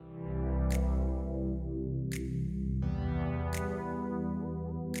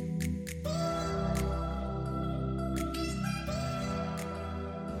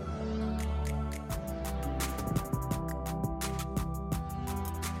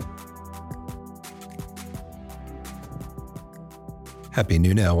Happy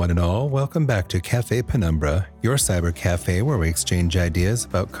New Now, one and all. Welcome back to Cafe Penumbra, your cyber cafe where we exchange ideas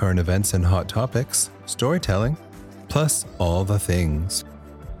about current events and hot topics, storytelling, plus all the things.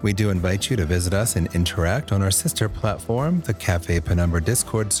 We do invite you to visit us and interact on our sister platform, the Cafe Penumbra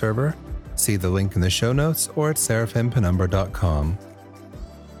Discord server. See the link in the show notes or at seraphimpenumbra.com.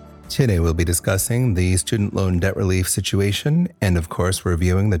 Today we'll be discussing the student loan debt relief situation and, of course,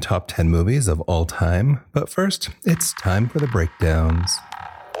 reviewing the top 10 movies of all time. But first, it's time for the breakdowns.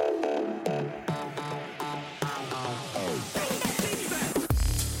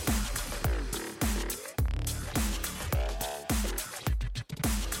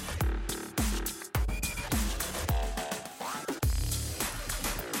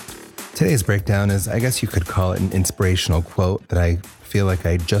 Today's breakdown is, I guess you could call it an inspirational quote that I feel like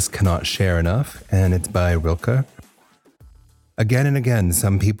I just cannot share enough, and it's by Rilke. Again and again,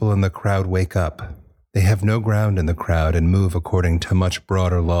 some people in the crowd wake up. They have no ground in the crowd and move according to much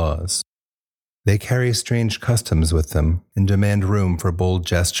broader laws. They carry strange customs with them and demand room for bold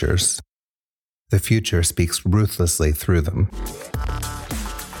gestures. The future speaks ruthlessly through them.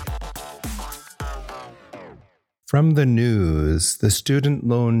 From the news, the student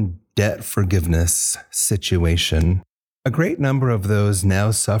loan debt forgiveness situation. A great number of those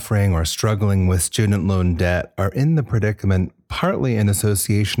now suffering or struggling with student loan debt are in the predicament partly in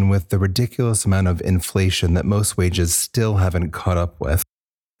association with the ridiculous amount of inflation that most wages still haven't caught up with.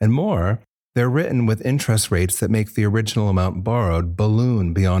 And more, they're written with interest rates that make the original amount borrowed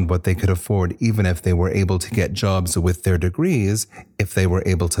balloon beyond what they could afford even if they were able to get jobs with their degrees, if they were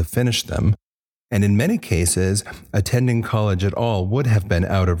able to finish them. And in many cases, attending college at all would have been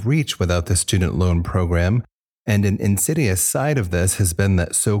out of reach without the student loan program. And an insidious side of this has been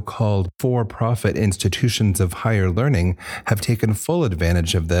that so-called for-profit institutions of higher learning have taken full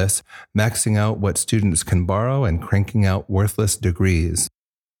advantage of this, maxing out what students can borrow and cranking out worthless degrees.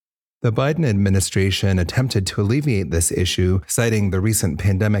 The Biden administration attempted to alleviate this issue, citing the recent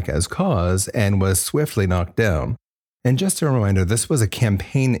pandemic as cause, and was swiftly knocked down. And just a reminder, this was a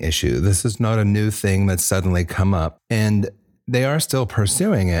campaign issue. This is not a new thing that's suddenly come up. And they are still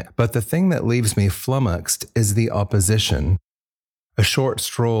pursuing it, but the thing that leaves me flummoxed is the opposition. A short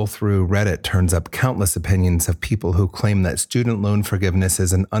stroll through Reddit turns up countless opinions of people who claim that student loan forgiveness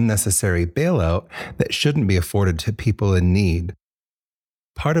is an unnecessary bailout that shouldn't be afforded to people in need.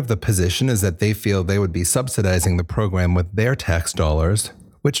 Part of the position is that they feel they would be subsidizing the program with their tax dollars,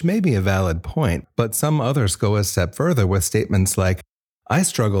 which may be a valid point, but some others go a step further with statements like, I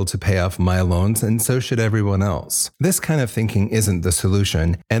struggle to pay off my loans and so should everyone else. This kind of thinking isn't the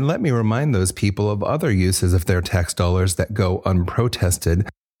solution, and let me remind those people of other uses of their tax dollars that go unprotested,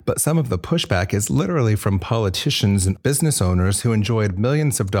 but some of the pushback is literally from politicians and business owners who enjoyed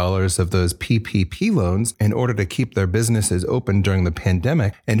millions of dollars of those PPP loans in order to keep their businesses open during the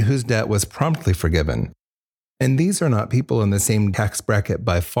pandemic and whose debt was promptly forgiven. And these are not people in the same tax bracket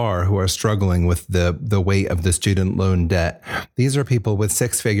by far who are struggling with the weight of the student loan debt. These are people with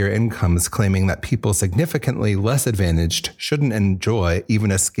six-figure incomes claiming that people significantly less advantaged shouldn't enjoy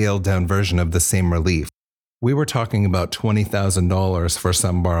even a scaled-down version of the same relief. We were talking about $20,000 for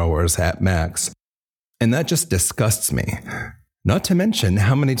some borrowers at max. And that just disgusts me. Not to mention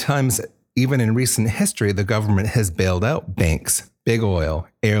how many times, even in recent history, the government has bailed out banks, big oil,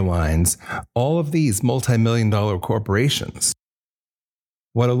 airlines, all of these multi-million-dollar corporations.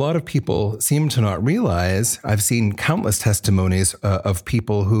 What a lot of people seem to not realize, I've seen countless testimonies of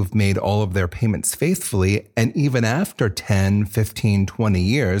people who've made all of their payments faithfully, and even after 10, 15, 20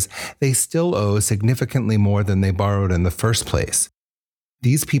 years, they still owe significantly more than they borrowed in the first place.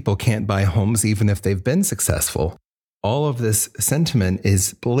 These people can't buy homes even if they've been successful. All of this sentiment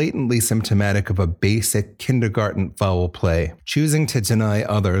is blatantly symptomatic of a basic kindergarten foul play. Choosing to deny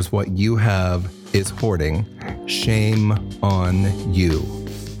others what you have is hoarding. Shame on you.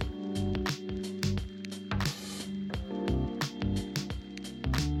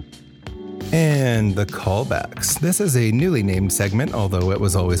 And the callbacks. This is a newly named segment, although it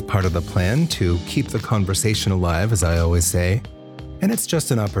was always part of the plan to keep the conversation alive, as I always say. And it's just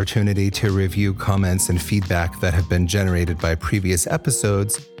an opportunity to review comments and feedback that have been generated by previous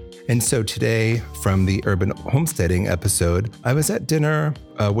episodes. And so today, from the urban homesteading episode, I was at dinner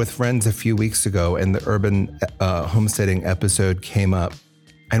with friends a few weeks ago, and the urban homesteading episode came up.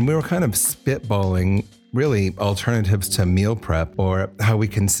 And we were kind of spitballing really alternatives to meal prep or how we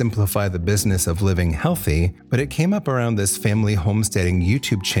can simplify the business of living healthy. But it came up around this family homesteading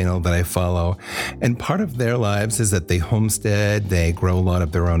YouTube channel that I follow. And part of their lives is that they homestead, they grow a lot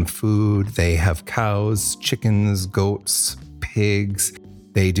of their own food, they have cows, chickens, goats, pigs.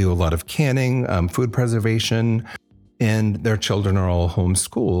 They do a lot of canning, food preservation. and their children are all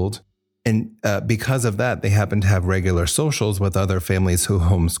homeschooled. And because of that, they happen to have regular socials with other families who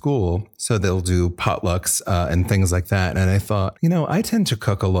homeschool. So they'll do potlucks and things like that. And I thought, I tend to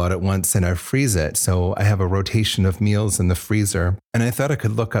cook a lot at once and I freeze it. So I have a rotation of meals in the freezer. And I thought I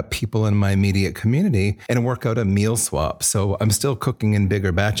could look up people in my immediate community and work out a meal swap. So I'm still cooking in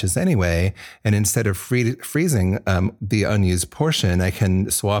bigger batches anyway. And instead of freezing the unused portion, I can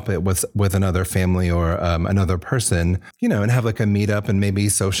swap it with another family or another person, and have like a meetup and maybe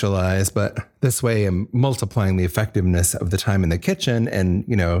socialize. But this way I'm multiplying the effectiveness of the time in the kitchen and,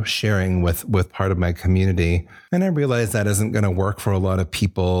 sharing with part of my community. And I realized that isn't going to work for a lot of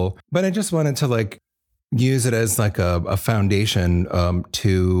people, but I just wanted to use it as a foundation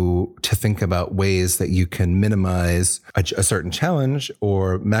to think about ways that you can minimize a certain challenge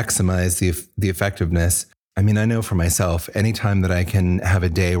or maximize the effectiveness. I mean, I know for myself, anytime that I can have a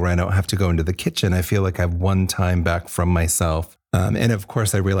day where I don't have to go into the kitchen, I feel like I have one time back from myself. And of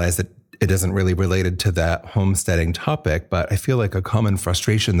course, I realize that it isn't really related to that homesteading topic, but I feel like a common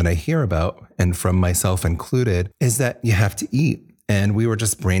frustration that I hear about, and from myself included, is that you have to eat. And we were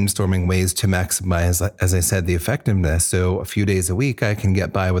just brainstorming ways to maximize, as I said, the effectiveness. So a few days a week, I can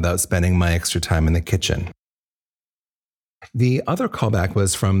get by without spending my extra time in the kitchen. The other callback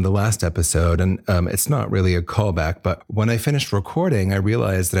was from the last episode, and it's not really a callback, but when I finished recording, I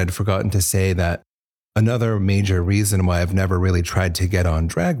realized that I'd forgotten to say that another major reason why I've never really tried to get on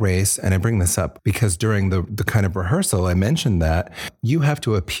Drag Race, and I bring this up because during the kind of rehearsal, I mentioned that you have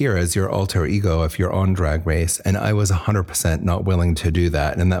to appear as your alter ego if you're on Drag Race, and I was 100% not willing to do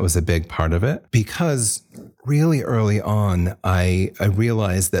that, and that was a big part of it because really early on, I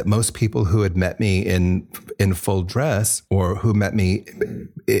realized that most people who had met me in full dress or who met me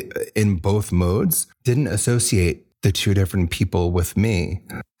in both modes didn't associate the two different people with me.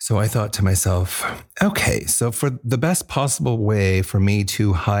 So I thought to myself, okay, so for the best possible way for me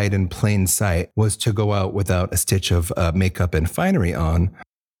to hide in plain sight was to go out without a stitch of makeup and finery on.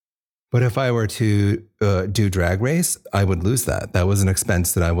 But if I were to do Drag Race, I would lose that. That was an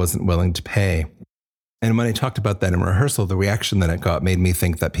expense that I wasn't willing to pay. And when I talked about that in rehearsal, the reaction that it got made me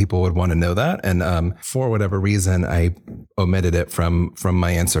think that people would want to know that. And for whatever reason, I omitted it from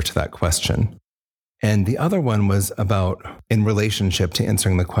my answer to that question. And the other one was about in relationship to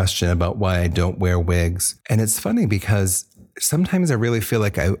answering the question about why I don't wear wigs. And it's funny because sometimes I really feel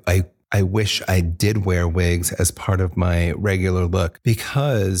like I wish I did wear wigs as part of my regular look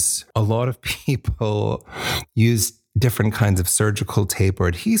because a lot of people use different kinds of surgical tape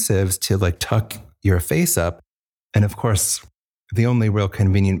or adhesives to tuck your face up. And of course, the only real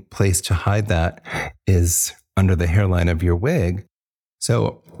convenient place to hide that is under the hairline of your wig.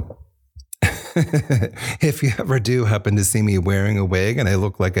 So if you ever do happen to see me wearing a wig and I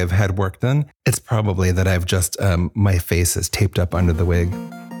look like I've had work done, it's probably that I've just, my face is taped up under the wig.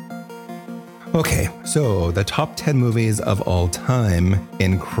 Okay, so the top 10 movies of all time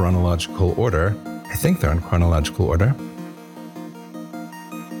in chronological order. I think they're in chronological order.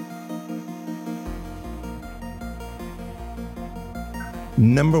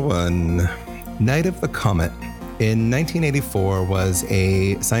 Number 1, Night of the Comet. In 1984 was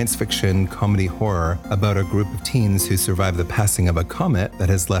a science fiction comedy horror about a group of teens who survive the passing of a comet that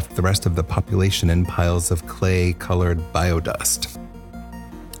has left the rest of the population in piles of clay-colored biodust.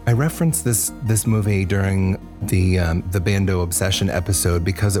 I referenced this movie during the Bando Obsession episode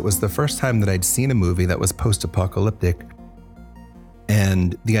because it was the first time that I'd seen a movie that was post-apocalyptic.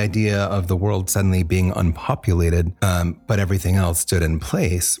 And the idea of the world suddenly being unpopulated, but everything else stood in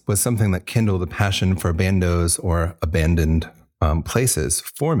place, was something that kindled a passion for bandos or abandoned places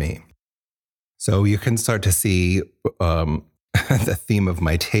for me. So you can start to see the theme of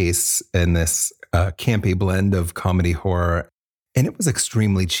my tastes in this campy blend of comedy horror. And it was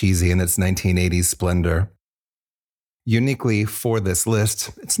extremely cheesy in its 1980s splendor. Uniquely for this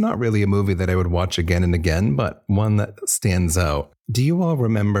list, it's not really a movie that I would watch again and again, but one that stands out. Do you all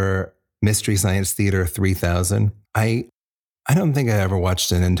remember Mystery Science Theater 3000? I don't think I ever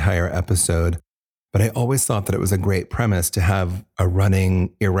watched an entire episode, but I always thought that it was a great premise to have a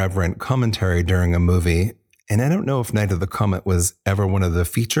running, irreverent commentary during a movie. And I don't know if Night of the Comet was ever one of the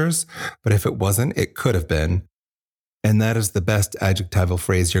features, but if it wasn't, it could have been. And that is the best adjectival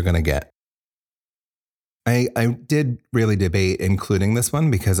phrase you're going to get. I did really debate including this one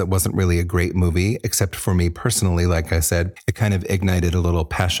because it wasn't really a great movie, except for me personally. Like I said, it kind of ignited a little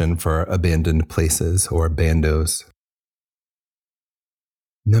passion for abandoned places or bandos.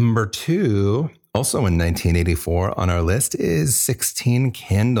 Number 2, also in 1984 on our list, is 16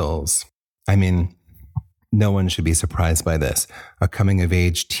 Candles. I mean, No one should be surprised by this. A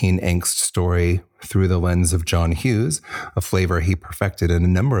coming-of-age teen angst story through the lens of John Hughes, a flavor he perfected in a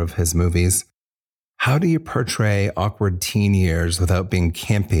number of his movies. How do you portray awkward teen years without being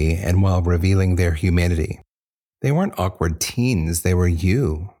campy and while revealing their humanity? They weren't awkward teens. They were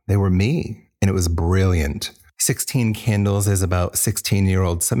you. They were me. And it was brilliant. 16 Candles is about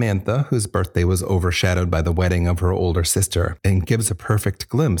 16-year-old Samantha, whose birthday was overshadowed by the wedding of her older sister, and gives a perfect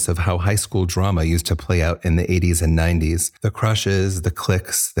glimpse of how high school drama used to play out in the 80s and 90s. The crushes, the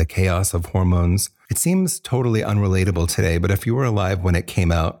cliques, the chaos of hormones. It seems totally unrelatable today, but if you were alive when it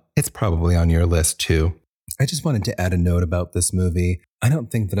came out, it's probably on your list too. I just wanted to add a note about this movie. I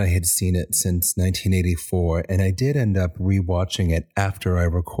don't think that I had seen it since 1984, and I did end up rewatching it after I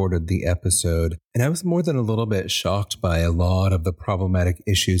recorded the episode. And I was more than a little bit shocked by a lot of the problematic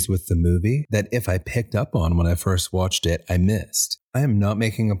issues with the movie that if I picked up on when I first watched it, I missed. I am not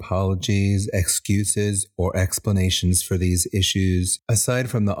making apologies, excuses, or explanations for these issues. Aside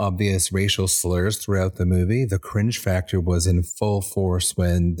from the obvious racial slurs throughout the movie, the cringe factor was in full force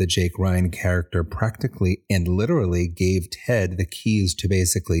when the Jake Ryan character practically and literally gave Ted the keys to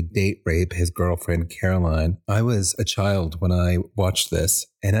basically date rape his girlfriend Caroline. I was a child when I watched this,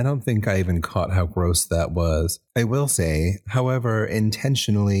 and I don't think I even caught how gross that was. I will say, however,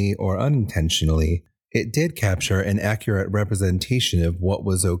 intentionally or unintentionally, it did capture an accurate representation of what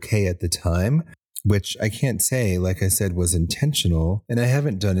was okay at the time, which I can't say, like I said, was intentional. And I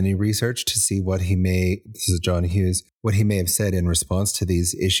haven't done any research to see this is John Hughes, what he may have said in response to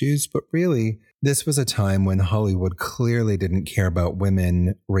these issues. But really, this was a time when Hollywood clearly didn't care about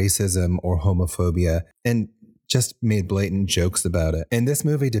women, racism, or homophobia, and just made blatant jokes about it. And this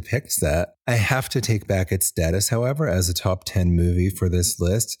movie depicts that. I have to take back its status, however, as a top 10 movie for this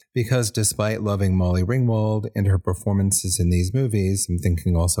list, because despite loving Molly Ringwald and her performances in these movies, I'm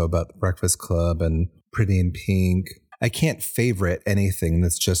thinking also about The Breakfast Club and Pretty in Pink, I can't favorite anything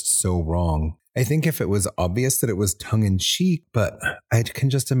that's just so wrong. I think if it was obvious that it was tongue-in-cheek, but I can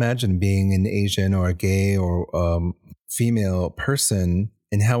just imagine being an Asian or a gay or female person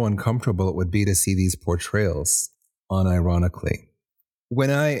and how uncomfortable it would be to see these portrayals, unironically.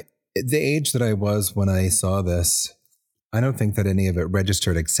 The age that I was when I saw this, I don't think that any of it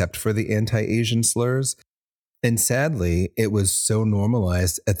registered except for the anti-Asian slurs. And sadly, it was so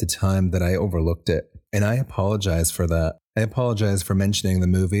normalized at the time that I overlooked it. And I apologize for that. I apologize for mentioning the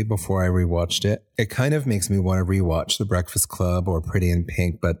movie before I rewatched it. It kind of makes me want to rewatch The Breakfast Club or Pretty in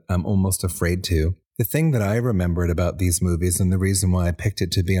Pink, but I'm almost afraid to. The thing that I remembered about these movies and the reason why I picked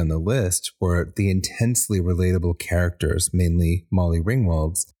it to be on the list were the intensely relatable characters, mainly Molly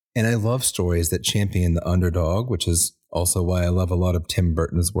Ringwald's. And I love stories that champion the underdog, which is also why I love a lot of Tim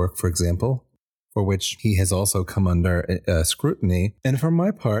Burton's work, for example, for which he has also come under scrutiny. And for my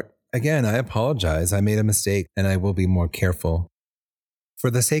part, again, I apologize. I made a mistake and I will be more careful. For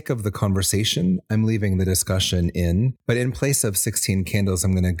the sake of the conversation, I'm leaving the discussion in, but in place of 16 Candles,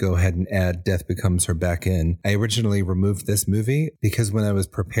 I'm going to go ahead and add Death Becomes Her back in. I originally removed this movie because when I was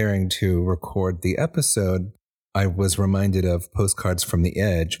preparing to record the episode, I was reminded of Postcards from the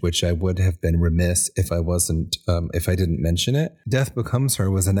Edge, which I would have been remiss if I didn't mention it. Death Becomes Her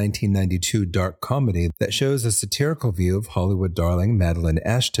was a 1992 dark comedy that shows a satirical view of Hollywood darling Madeline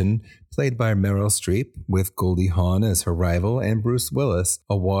Ashton, played by Meryl Streep, with Goldie Hawn as her rival and Bruce Willis,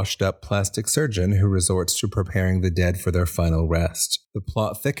 a washed-up plastic surgeon who resorts to preparing the dead for their final rest. The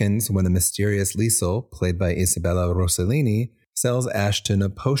plot thickens when a mysterious Liesel, played by Isabella Rossellini, sells Ashton a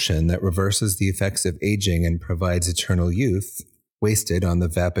potion that reverses the effects of aging and provides eternal youth, wasted on the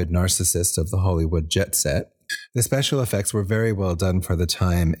vapid narcissist of the Hollywood jet set. The special effects were very well done for the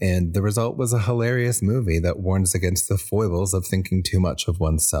time, and the result was a hilarious movie that warns against the foibles of thinking too much of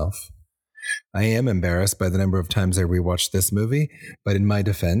oneself. I am embarrassed by the number of times I rewatched this movie, but in my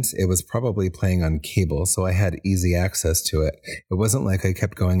defense, it was probably playing on cable, so I had easy access to it. It wasn't like I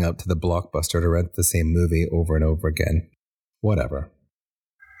kept going out to the Blockbuster to rent the same movie over and over again. Whatever.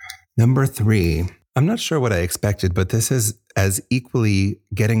 Number 3. I'm not sure what I expected, but this is as equally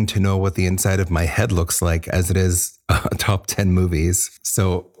getting to know what the inside of my head looks like as it is top 10 movies.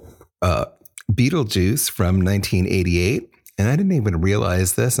 So, Beetlejuice from 1988. And I didn't even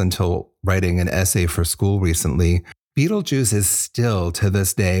realize this until writing an essay for school recently. Beetlejuice is still, to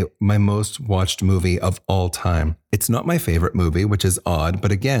this day, my most watched movie of all time. It's not my favorite movie, which is odd,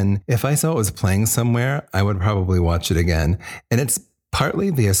 but again, if I saw it was playing somewhere, I would probably watch it again. And it's partly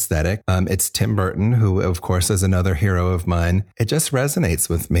the aesthetic. It's Tim Burton, who, of course, is another hero of mine. It just resonates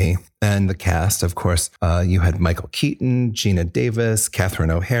with me. And the cast, of course, you had Michael Keaton, Gina Davis, Catherine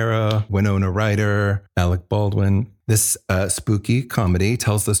O'Hara, Winona Ryder, Alec Baldwin. This spooky comedy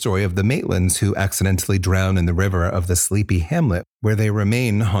tells the story of the Maitlands who accidentally drown in the river of the sleepy hamlet, where they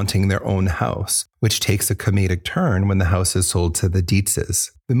remain haunting their own house, which takes a comedic turn when the house is sold to the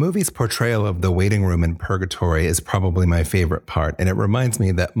Dietzes. The movie's portrayal of the waiting room in purgatory is probably my favorite part, and it reminds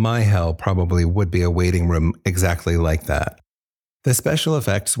me that my hell probably would be a waiting room exactly like that. The special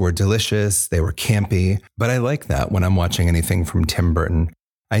effects were delicious, they were campy, but I like that when I'm watching anything from Tim Burton.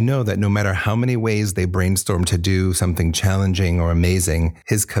 I know that no matter how many ways they brainstorm to do something challenging or amazing,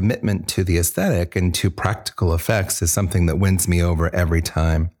 his commitment to the aesthetic and to practical effects is something that wins me over every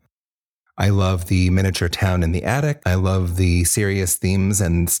time. I love the miniature town in the attic. I love the serious themes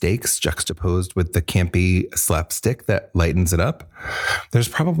and stakes juxtaposed with the campy slapstick that lightens it up. There's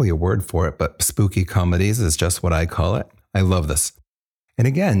probably a word for it, but spooky comedies is just what I call it. I love this. And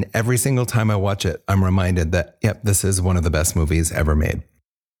again, every single time I watch it, I'm reminded that, yep, this is one of the best movies ever made.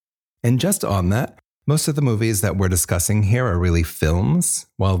 And just on that, most of the movies that we're discussing here are really films,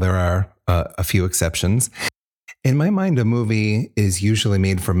 while there are a few exceptions. In my mind, a movie is usually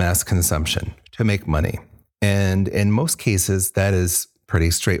made for mass consumption, to make money. And in most cases, that is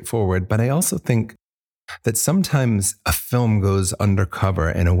pretty straightforward. But I also think that sometimes a film goes undercover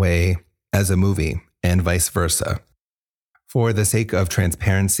in a way as a movie, and vice versa. For the sake of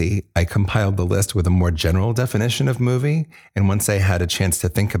transparency, I compiled the list with a more general definition of movie, and once I had a chance to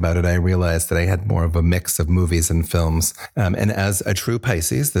think about it, I realized that I had more of a mix of movies and films. And as a true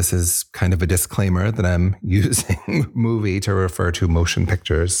Pisces, this is kind of a disclaimer that I'm using movie to refer to motion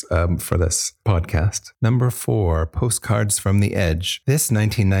pictures for this podcast. Number 4, Postcards from the Edge. This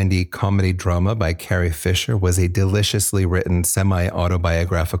 1990 comedy drama by Carrie Fisher was a deliciously written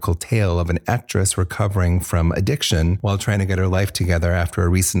semi-autobiographical tale of an actress recovering from addiction while trying to get her life together after a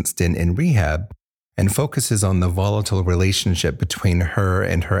recent stint in rehab, and focuses on the volatile relationship between her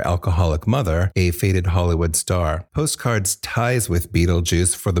and her alcoholic mother, a faded Hollywood star. Postcards ties with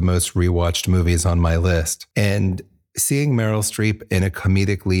Beetlejuice for the most rewatched movies on my list. And seeing Meryl Streep in a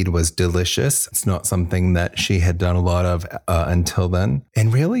comedic lead was delicious. It's not something that she had done a lot of until then.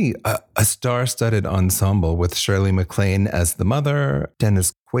 And really a star-studded ensemble with Shirley MacLaine as the mother,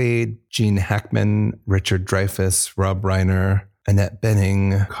 Dennis Quaid, Gene Hackman, Richard Dreyfuss, Rob Reiner, Annette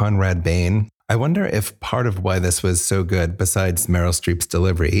Bening, Conrad Bain. I wonder if part of why this was so good, besides Meryl Streep's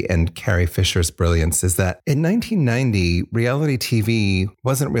delivery and Carrie Fisher's brilliance, is that in 1990, reality TV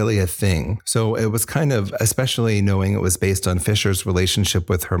wasn't really a thing. So it was kind of, especially knowing it was based on Fisher's relationship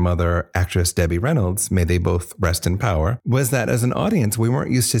with her mother, actress Debbie Reynolds, may they both rest in power, was that as an audience, we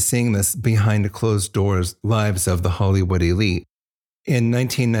weren't used to seeing this behind closed doors lives of the Hollywood elite. In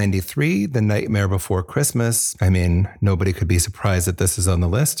 1993, The Nightmare Before Christmas, nobody could be surprised that this is on the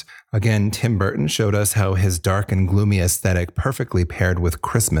list. Again, Tim Burton showed us how his dark and gloomy aesthetic perfectly paired with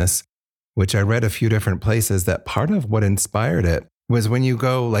Christmas, which I read a few different places that part of what inspired it was when you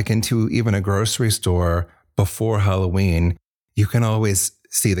go into even a grocery store before Halloween, you can always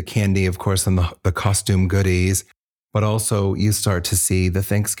see the candy, of course, and the costume goodies. But also you start to see the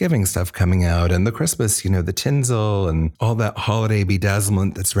Thanksgiving stuff coming out and the Christmas, the tinsel and all that holiday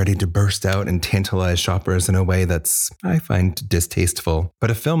bedazzlement that's ready to burst out and tantalize shoppers in a way that's, I find, distasteful.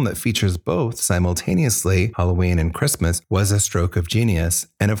 But a film that features both simultaneously, Halloween and Christmas, was a stroke of genius.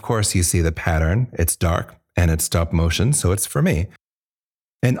 And of course you see the pattern. It's dark and it's stop motion, so it's for me.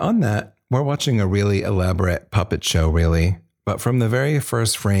 And on that, we're watching a really elaborate puppet show, really. But from the very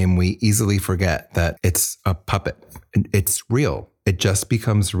first frame, we easily forget that it's a puppet. It's real. It just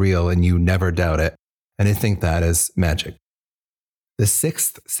becomes real and you never doubt it. And I think that is magic. The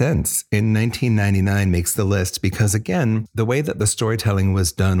Sixth Sense in 1999 makes the list because, again, the way that the storytelling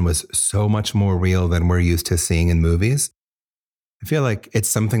was done was so much more real than we're used to seeing in movies. I feel like it's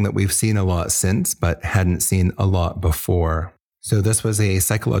something that we've seen a lot since, but hadn't seen a lot before. So this was a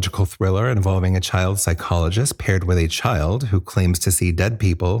psychological thriller involving a child psychologist paired with a child who claims to see dead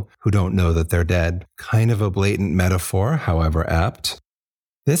people who don't know that they're dead. Kind of a blatant metaphor, however apt.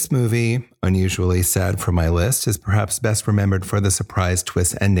 This movie, unusually sad for my list, is perhaps best remembered for the surprise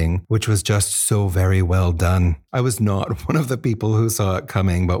twist ending, which was just so very well done. I was not one of the people who saw it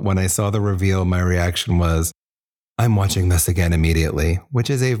coming, but when I saw the reveal, my reaction was, I'm watching this again immediately,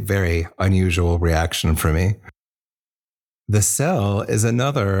 which is a very unusual reaction for me. The Cell is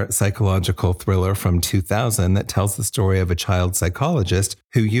another psychological thriller from 2000 that tells the story of a child psychologist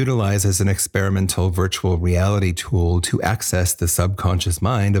who utilizes an experimental virtual reality tool to access the subconscious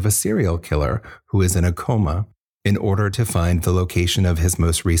mind of a serial killer who is in a coma in order to find the location of his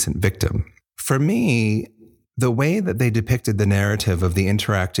most recent victim. For me, the way that they depicted the narrative of the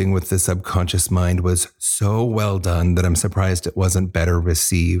interacting with the subconscious mind was so well done that I'm surprised it wasn't better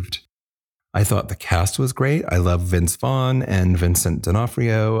received. I thought the cast was great. I love Vince Vaughn and Vincent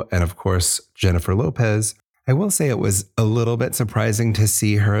D'Onofrio, and of course, Jennifer Lopez. I will say it was a little bit surprising to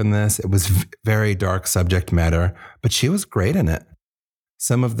see her in this. It was very dark subject matter, but she was great in it.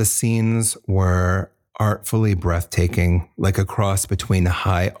 Some of the scenes were artfully breathtaking, like a cross between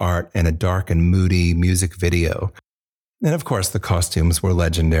high art and a dark and moody music video. And of course, the costumes were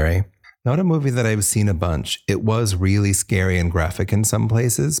legendary. Not a movie that I've seen a bunch. It was really scary and graphic in some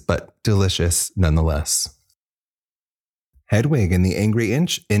places, but delicious nonetheless. Hedwig and the Angry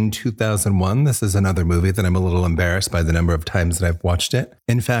Inch in 2001. This is another movie that I'm a little embarrassed by the number of times that I've watched it.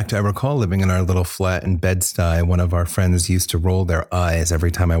 In fact, I recall living in our little flat in Bed-Stuy, one of our friends used to roll their eyes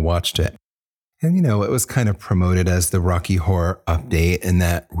every time I watched it. And, you know, it was kind of promoted as the Rocky Horror update, and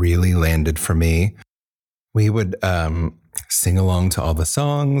that really landed for me. We would sing along to all the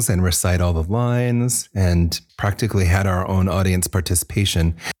songs and recite all the lines and practically had our own audience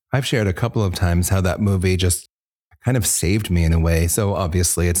participation. I've shared a couple of times how that movie just kind of saved me in a way, so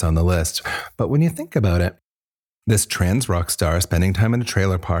obviously it's on the list. But when you think about it, this trans rock star spending time in a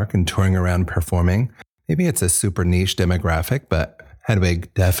trailer park and touring around performing, maybe it's a super niche demographic, but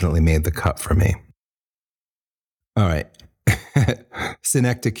Hedwig definitely made the cut for me. All right.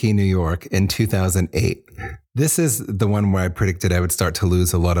 Synecdoche, New York in 2008. This is the one where I predicted I would start to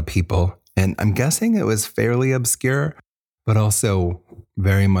lose a lot of people. And I'm guessing it was fairly obscure, but also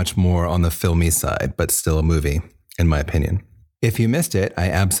very much more on the filmy side, but still a movie, in my opinion. If you missed it, I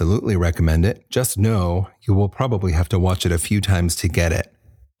absolutely recommend it. Just know you will probably have to watch it a few times to get it.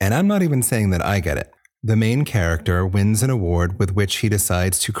 And I'm not even saying that I get it. The main character wins an award with which he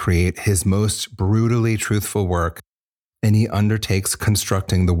decides to create his most brutally truthful work, and he undertakes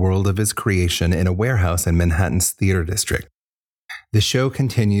constructing the world of his creation in a warehouse in Manhattan's theater district. The show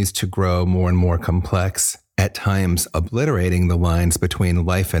continues to grow more and more complex, at times obliterating the lines between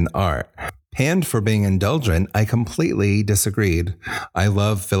life and art. Panned for being indulgent, I completely disagreed. I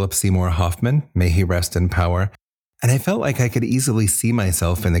love Philip Seymour Hoffman, may he rest in power, and I felt like I could easily see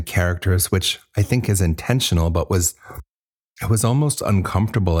myself in the characters, which I think is intentional, but it was almost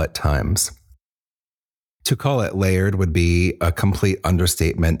uncomfortable at times. To call it layered would be a complete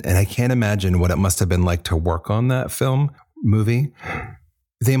understatement, and I can't imagine what it must have been like to work on that movie.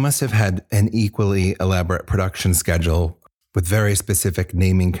 They must have had an equally elaborate production schedule with very specific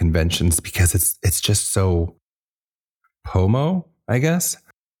naming conventions because it's just so homo, I guess.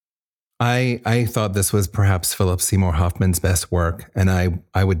 I thought this was perhaps Philip Seymour Hoffman's best work, and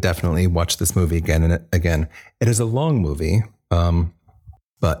I would definitely watch this movie again and again. It is a long movie,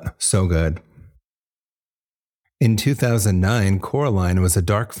 but so good. In 2009, Coraline was a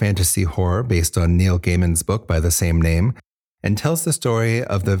dark fantasy horror based on Neil Gaiman's book by the same name and tells the story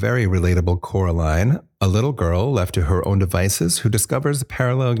of the very relatable Coraline, a little girl left to her own devices who discovers a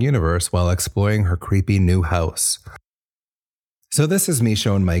parallel universe while exploring her creepy new house. So this is me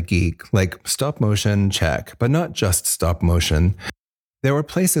showing my geek, like stop motion, check, but not just stop motion. There were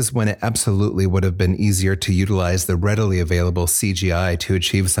places when it absolutely would have been easier to utilize the readily available CGI to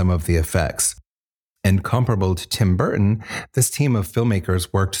achieve some of the effects. And comparable to Tim Burton, this team of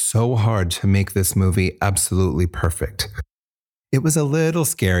filmmakers worked so hard to make this movie absolutely perfect. It was a little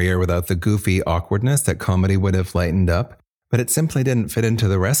scarier without the goofy awkwardness that comedy would have lightened up, but it simply didn't fit into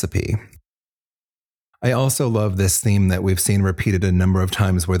the recipe. I also love this theme that we've seen repeated a number of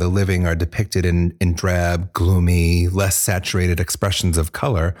times where the living are depicted in drab, gloomy, less saturated expressions of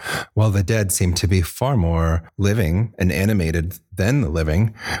color, while the dead seem to be far more living and animated than the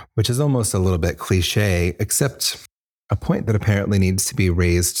living, which is almost a little bit cliche, except a point that apparently needs to be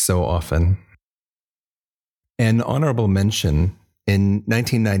raised so often. An honorable mention. In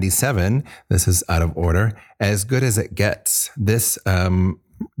 1997, this is out of order, As Good as It Gets, this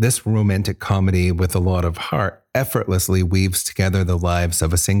romantic comedy with a lot of heart effortlessly weaves together the lives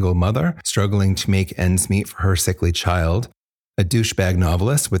of a single mother struggling to make ends meet for her sickly child, a douchebag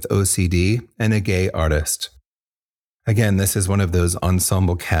novelist with OCD, and a gay artist. Again, this is one of those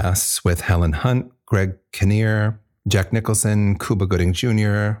ensemble casts with Helen Hunt, Greg Kinnear, Jack Nicholson, Cuba Gooding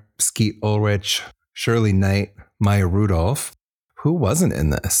Jr., Skeet Ulrich, Shirley Knight, Maya Rudolph. Who wasn't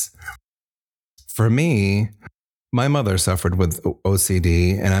in this? For me, my mother suffered with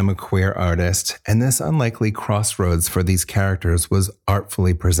OCD, and I'm a queer artist, and this unlikely crossroads for these characters was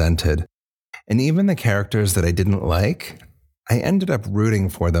artfully presented. And even the characters that I didn't like, I ended up rooting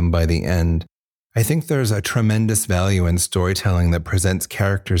for them by the end. I think there's a tremendous value in storytelling that presents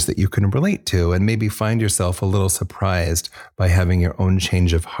characters that you can relate to and maybe find yourself a little surprised by having your own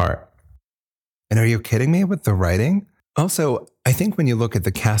change of heart. And are you kidding me with the writing? Also, I think when you look at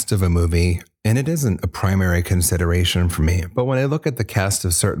the cast of a movie, and it isn't a primary consideration for me, but when I look at the cast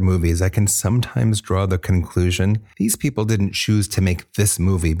of certain movies, I can sometimes draw the conclusion these people didn't choose to make this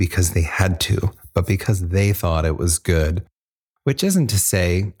movie because they had to, but because they thought it was good. Which isn't to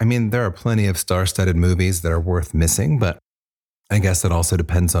say, there are plenty of star-studded movies that are worth missing, but I guess it also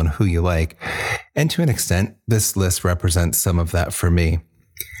depends on who you like. And to an extent, this list represents some of that for me.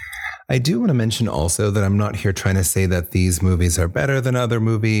 I do want to mention also that I'm not here trying to say that these movies are better than other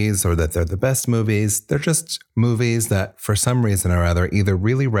movies or that they're the best movies. They're just movies that for some reason or other either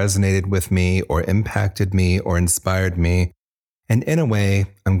really resonated with me or impacted me or inspired me. And in a way,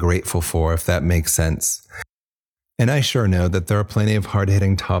 I'm grateful for, if that makes sense. And I sure know that there are plenty of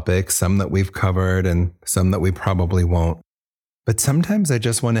hard-hitting topics, some that we've covered and some that we probably won't. But sometimes I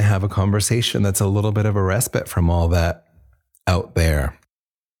just want to have a conversation that's a little bit of a respite from all that out there.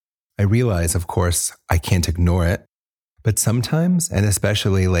 I realize, of course, I can't ignore it, but sometimes, and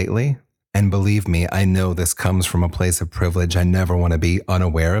especially lately, and believe me, I know this comes from a place of privilege. I never want to be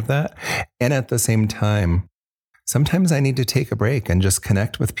unaware of that. And at the same time, sometimes I need to take a break and just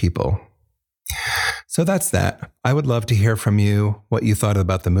connect with people. So that's that. I would love to hear from you what you thought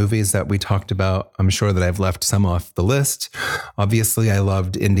about the movies that we talked about. I'm sure that I've left some off the list. Obviously, I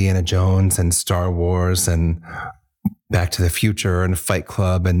loved Indiana Jones and Star Wars and Back to the Future and Fight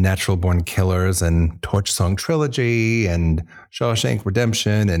Club and Natural Born Killers and Torch Song Trilogy and Shawshank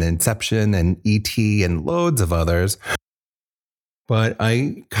Redemption and Inception and E.T. and loads of others. But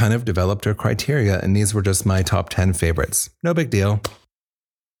I kind of developed a criteria, and these were just my top 10 favorites. No big deal.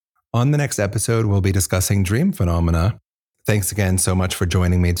 On the next episode, we'll be discussing dream phenomena. Thanks again so much for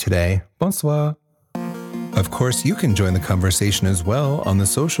joining me today. Bonsoir. Of course, you can join the conversation as well on the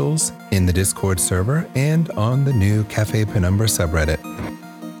socials, in the Discord server, and on the new Cafe Penumbra subreddit.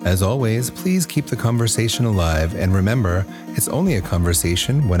 As always, please keep the conversation alive, and remember, it's only a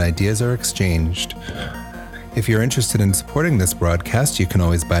conversation when ideas are exchanged. If you're interested in supporting this broadcast, you can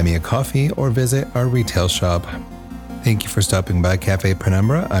always buy me a coffee or visit our retail shop. Thank you for stopping by Cafe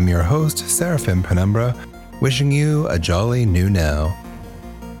Penumbra. I'm your host, Seraphim Penumbra, wishing you a jolly new now.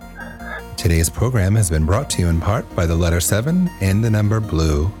 Today's program has been brought to you in part by the letter 7 and the number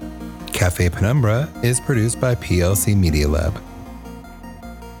blue. Cafe Penumbra is produced by PLC Media Lab.